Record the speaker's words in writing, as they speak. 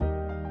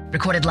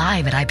Recorded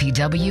live at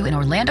IPW in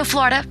Orlando,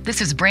 Florida, this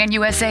is Brand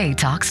USA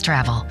Talks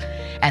Travel.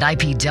 At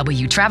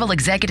IPW, travel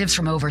executives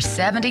from over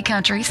 70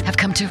 countries have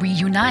come to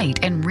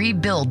reunite and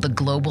rebuild the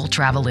global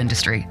travel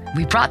industry.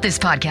 We brought this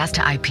podcast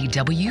to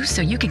IPW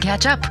so you can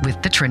catch up with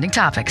the trending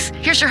topics.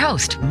 Here's your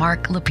host,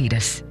 Mark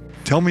Lapidus.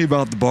 Tell me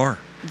about the bar.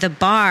 The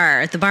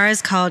bar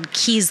is called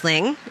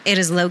Kiesling. It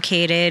is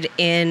located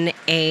in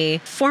a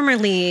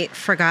formerly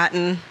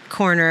forgotten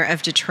corner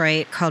of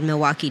Detroit called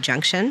Milwaukee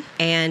Junction.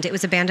 And it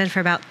was abandoned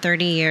for about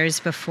 30 years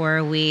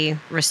before we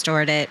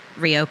restored it,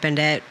 reopened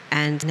it.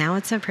 And now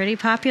it's a pretty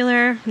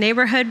popular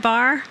neighborhood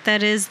bar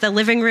that is the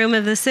living room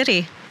of the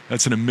city.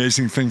 That's an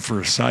amazing thing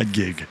for a side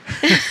gig.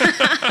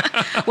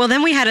 Well,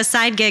 then we had a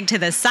side gig to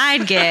the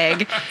side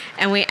gig,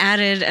 and we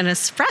added an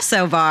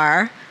espresso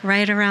bar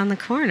right around the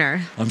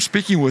corner. I'm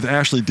speaking with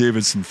Ashley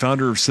Davidson,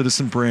 founder of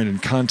Citizen Brand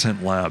and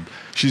Content Lab.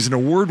 She's an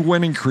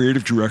award-winning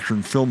creative director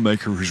and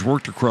filmmaker who's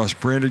worked across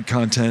branded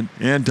content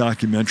and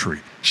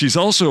documentary. She's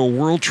also a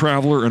world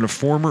traveler and a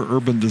former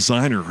urban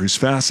designer whose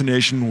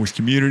fascination with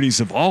communities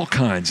of all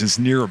kinds is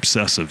near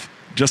obsessive.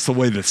 Just the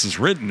way this is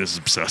written is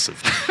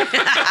obsessive.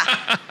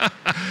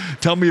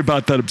 Tell me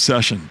about that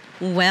obsession.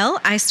 Well,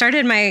 I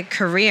started my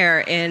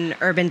career in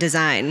urban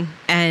design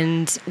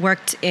and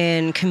worked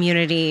in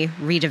community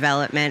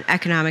redevelopment,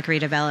 economic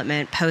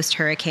redevelopment,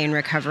 post-hurricane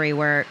recovery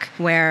work,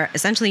 where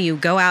essentially you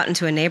go out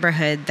into a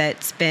neighborhood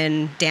that's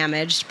been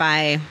damaged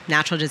by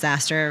natural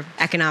disaster,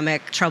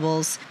 economic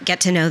troubles, get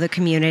to know the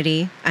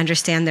community,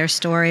 understand their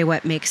story,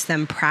 what makes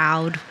them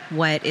proud,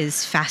 what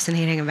is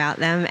fascinating about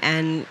them,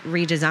 and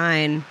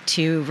redesign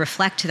to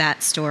reflect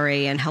that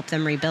story and help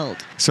them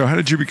rebuild. So how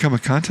did you become a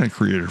content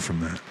creator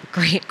from that?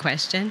 Great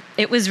question.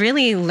 It was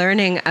really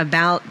learning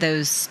about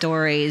those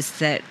stories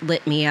that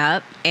lit me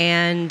up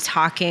and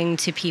talking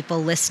to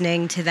people,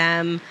 listening to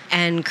them,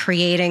 and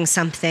creating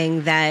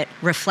something that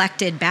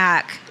reflected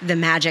back the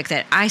magic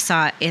that I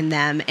saw in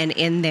them and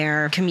in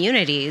their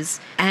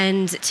communities.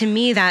 And to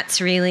me,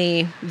 that's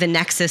really the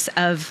nexus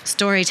of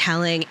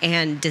storytelling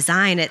and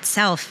design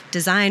itself.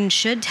 Design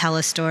should tell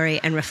a story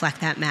and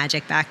reflect that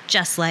magic back,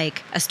 just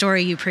like a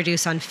story you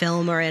produce on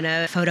film or in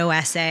a photo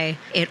essay.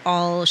 It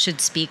all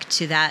should speak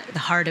to that, the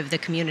heart of the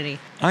community.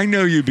 I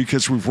know you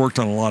because we've worked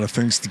on a lot of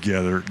things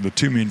together, the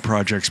two main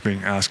projects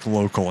being Ask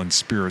Local and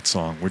Spirit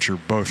Song, which are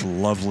both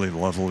lovely,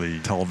 lovely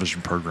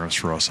television programs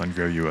for us on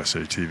Go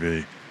USA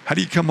TV. How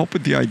do you come up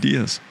with the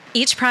ideas?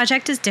 Each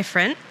project is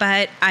different,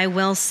 but I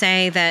will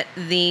say that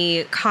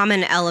the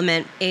common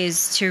element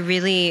is to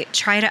really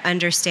try to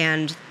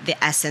understand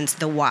the essence,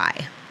 the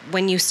why.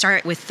 When you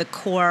start with the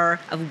core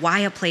of why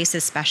a place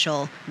is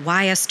special,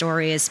 why a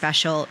story is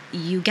special,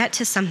 you get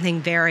to something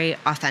very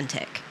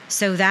authentic.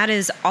 So that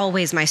is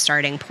always my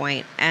starting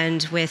point.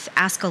 And with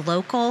Ask a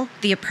Local,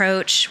 the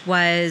approach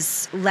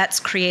was let's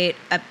create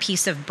a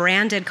piece of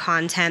branded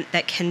content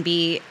that can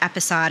be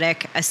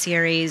episodic, a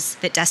series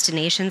that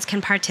destinations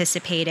can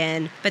participate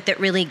in, but that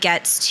really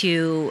gets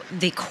to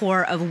the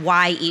core of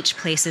why each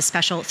place is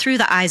special through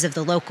the eyes of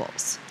the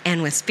locals.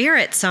 And with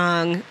Spirit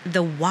Song,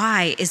 the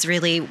why is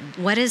really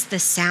what is the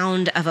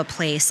sound of a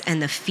place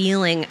and the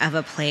feeling of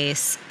a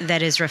place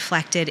that is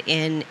reflected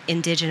in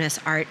indigenous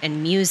art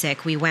and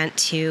music. We went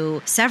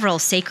to several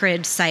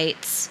sacred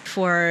sites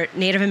for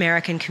Native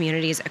American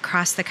communities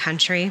across the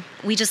country.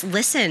 We just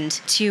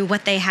listened to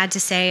what they had to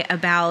say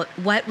about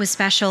what was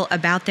special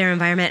about their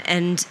environment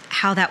and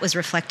how that was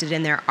reflected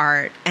in their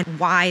art and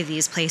why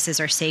these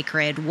places are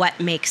sacred, what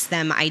makes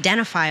them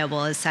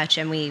identifiable as such,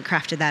 and we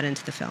crafted that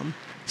into the film.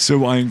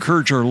 So I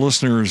encourage our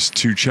listeners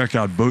to check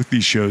out both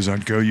these shows on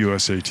Go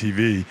USA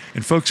TV.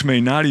 And folks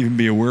may not even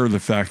be aware of the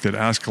fact that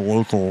Ask a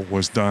Local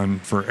was done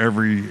for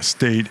every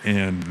state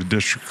and the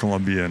District of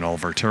Columbia and all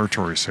of our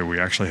territories. So we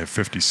actually have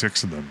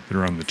 56 of them that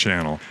are on the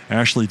channel.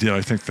 Ashley did,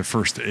 I think, the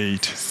first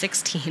 8.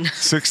 16.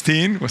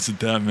 16? Was it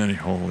that many?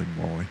 Holy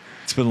moly.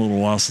 It's been a little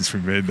while since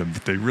we made them,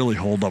 but they really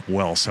hold up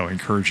well. So I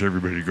encourage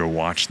everybody to go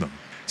watch them.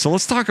 So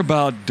let's talk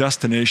about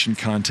destination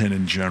content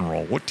in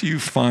general. What do you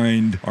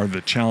find are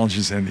the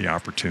challenges and the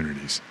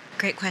opportunities?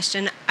 Great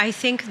question. I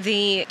think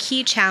the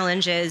key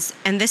challenge is,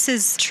 and this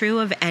is true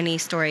of any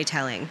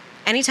storytelling,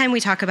 anytime we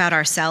talk about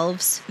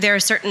ourselves, there are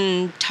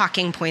certain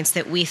talking points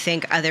that we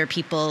think other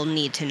people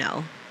need to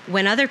know.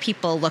 When other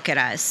people look at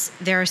us,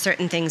 there are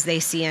certain things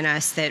they see in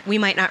us that we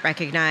might not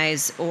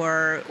recognize,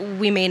 or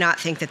we may not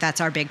think that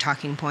that's our big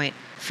talking point.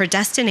 For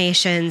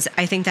destinations,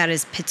 I think that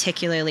is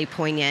particularly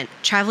poignant.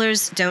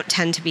 Travelers don't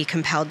tend to be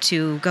compelled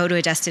to go to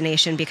a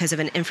destination because of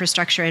an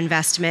infrastructure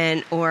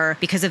investment or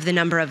because of the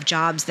number of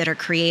jobs that are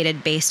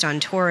created based on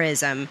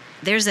tourism.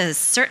 There's a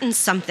certain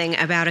something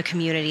about a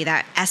community,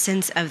 that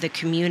essence of the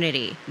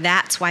community.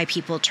 That's why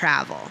people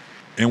travel.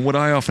 And what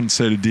I often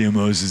say to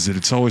DMOs is that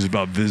it's always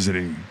about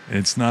visiting.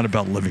 It's not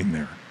about living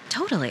there.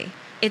 Totally.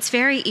 It's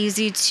very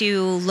easy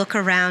to look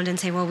around and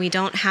say, well, we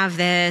don't have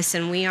this,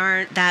 and we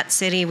aren't that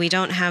city. We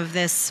don't have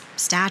this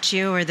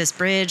statue or this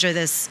bridge or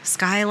this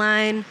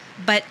skyline.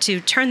 But to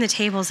turn the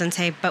tables and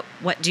say, but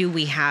what do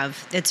we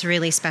have that's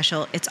really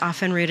special? It's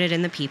often rooted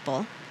in the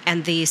people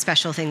and the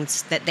special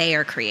things that they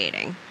are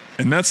creating.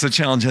 And that's the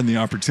challenge and the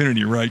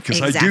opportunity, right? Because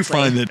Exactly. I do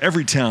find that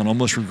every town,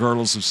 almost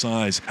regardless of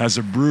size, has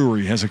a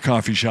brewery, has a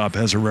coffee shop,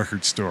 has a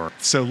record store.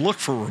 So look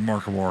for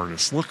remarkable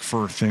artists. Look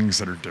for things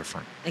that are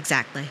different.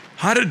 Exactly.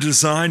 How do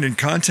design and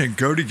content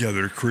go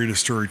together to create a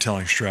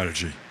storytelling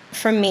strategy?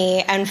 For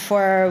me and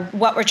for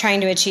what we're trying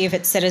to achieve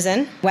at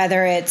Citizen,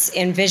 whether it's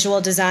in visual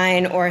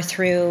design or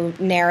through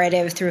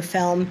narrative, through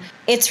film,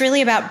 it's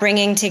really about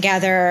bringing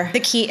together the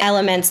key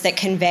elements that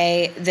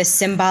convey the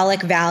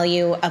symbolic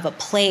value of a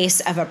place,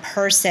 of a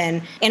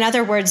person. In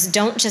other words,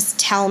 don't just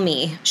tell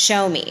me,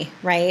 show me,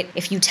 right?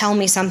 If you tell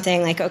me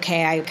something like,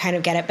 okay, I kind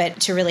of get it, but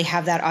to really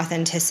have that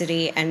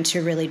authenticity and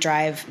to really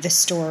drive the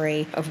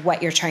story of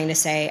what you're trying to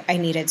say, I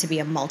need it to be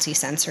a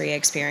multi-sensory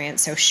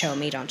experience. So show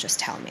me, don't just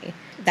tell me.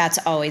 That's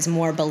always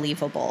more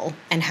believable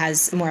and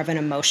has more of an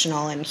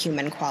emotional and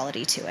human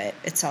quality to it.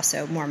 It's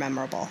also more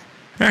memorable.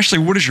 Ashley,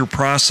 what is your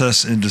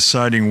process in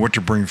deciding what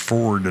to bring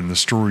forward in the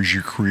stories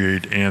you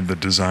create and the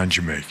designs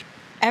you make?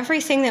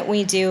 Everything that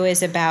we do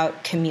is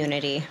about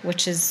community,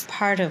 which is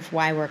part of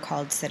why we're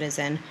called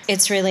Citizen.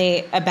 It's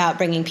really about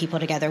bringing people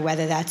together,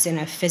 whether that's in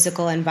a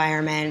physical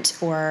environment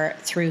or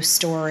through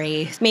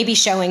story, maybe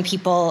showing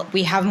people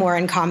we have more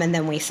in common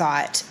than we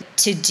thought.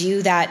 To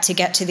do that, to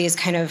get to these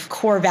kind of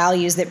core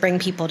values that bring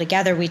people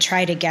together, we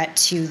try to get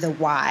to the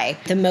why,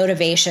 the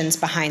motivations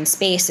behind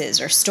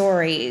spaces or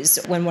stories.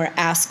 When we're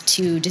asked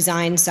to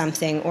design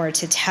something or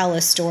to tell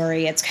a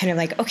story, it's kind of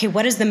like, okay,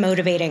 what is the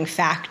motivating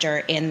factor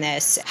in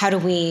this? How do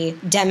we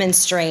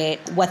demonstrate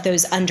what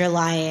those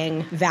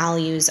underlying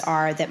values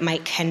are that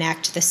might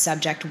connect the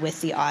subject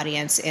with the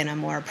audience in a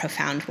more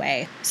profound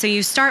way? So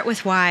you start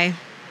with why,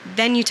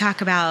 then you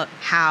talk about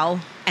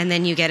how, and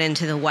then you get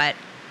into the what.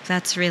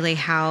 That's really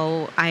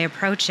how I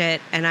approach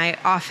it. And I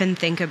often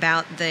think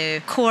about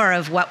the core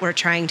of what we're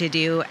trying to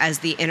do as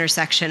the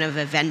intersection of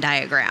a Venn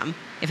diagram.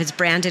 If it's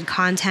branded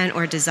content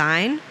or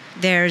design,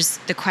 there's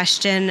the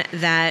question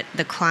that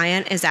the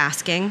client is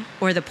asking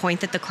or the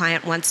point that the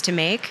client wants to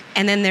make.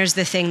 And then there's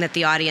the thing that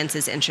the audience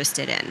is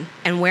interested in.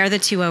 And where the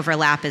two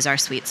overlap is our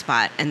sweet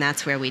spot. And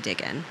that's where we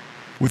dig in.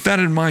 With that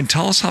in mind,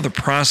 tell us how the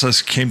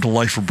process came to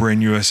life for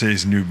Brand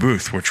USA's new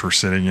booth, which we're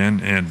sitting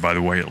in. And by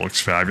the way, it looks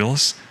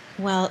fabulous.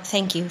 Well,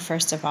 thank you,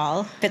 first of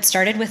all. It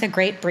started with a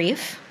great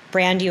brief.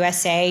 Brand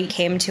USA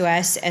came to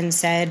us and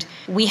said,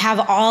 we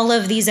have all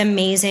of these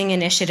amazing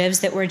initiatives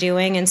that we're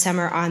doing, and some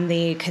are on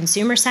the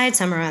consumer side,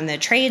 some are on the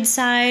trade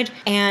side.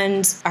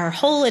 And our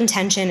whole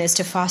intention is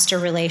to foster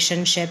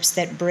relationships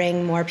that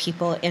bring more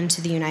people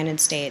into the United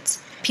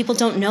States. People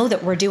don't know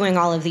that we're doing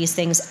all of these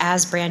things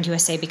as Brand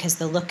USA because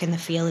the look and the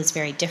feel is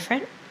very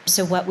different.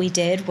 So what we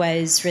did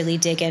was really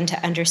dig in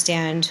to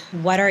understand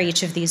what are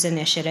each of these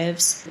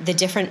initiatives. The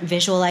different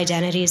visual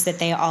identities that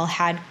they all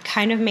had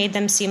kind of made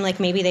them seem like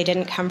maybe they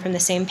didn't come from the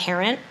same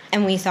parent.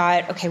 And we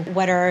thought, okay,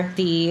 what are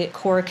the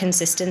core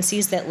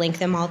consistencies that link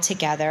them all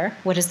together?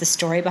 What is the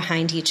story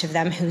behind each of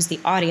them? Who's the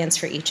audience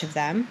for each of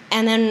them?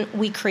 And then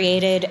we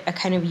created a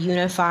kind of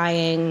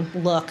unifying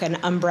look, an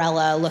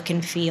umbrella look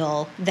and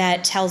feel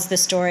that tells the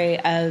story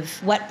of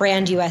what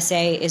Brand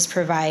USA is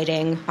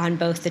providing on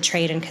both the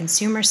trade and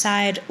consumer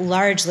side,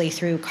 largely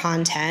through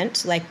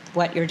content, like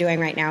what you're doing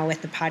right now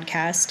with the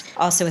podcast,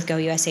 also with Go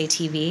USA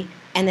TV,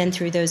 and then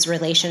through those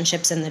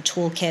relationships and the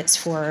toolkits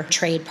for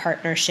trade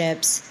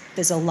partnerships.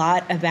 There's a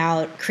lot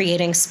about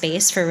creating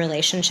space for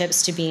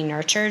relationships to be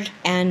nurtured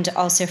and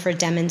also for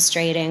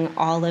demonstrating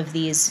all of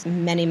these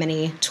many,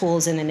 many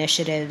tools and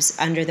initiatives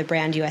under the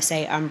Brand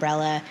USA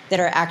umbrella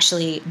that are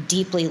actually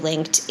deeply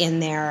linked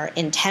in their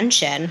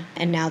intention,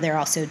 and now they're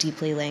also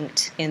deeply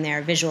linked in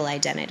their visual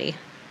identity.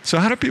 So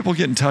how do people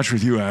get in touch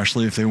with you,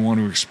 Ashley, if they want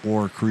to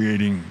explore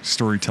creating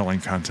storytelling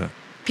content?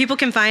 People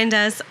can find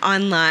us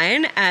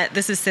online at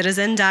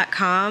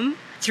thisiscitizen.com,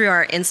 through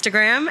our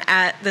Instagram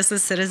at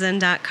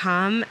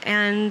thisiscitizen.com,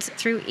 and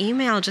through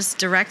email. Just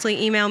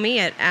directly email me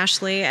at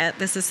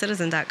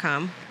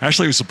ashley@thisiscitizen.com.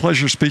 Ashley, it was a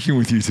pleasure speaking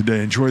with you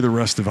today. Enjoy the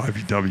rest of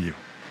IPW.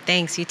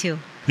 Thanks, you too.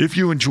 If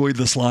you enjoyed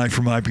this live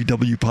from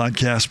IPW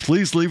podcast,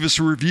 please leave us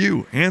a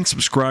review and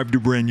subscribe to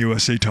Brand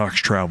USA Talks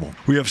Travel.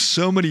 We have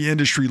so many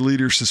industry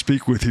leaders to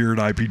speak with here at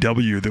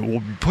IPW that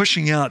we'll be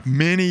pushing out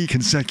many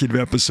consecutive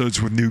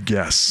episodes with new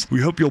guests. We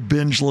hope you'll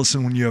binge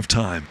listen when you have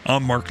time.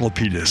 I'm Mark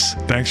Lapidus.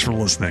 Thanks for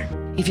listening.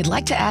 If you'd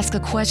like to ask a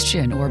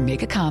question or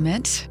make a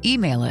comment,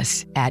 email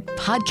us at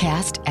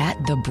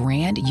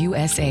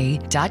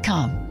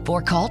podcast@thebrandusa.com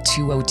or call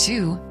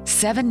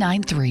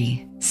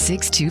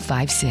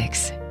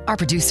 202-793-6256. Our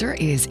producer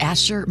is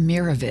Asher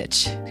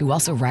Mirovich, who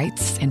also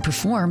writes and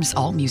performs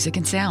all music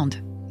and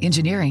sound.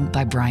 Engineering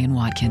by Brian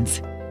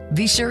Watkins.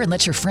 Be sure and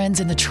let your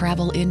friends in the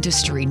travel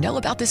industry know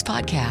about this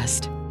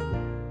podcast.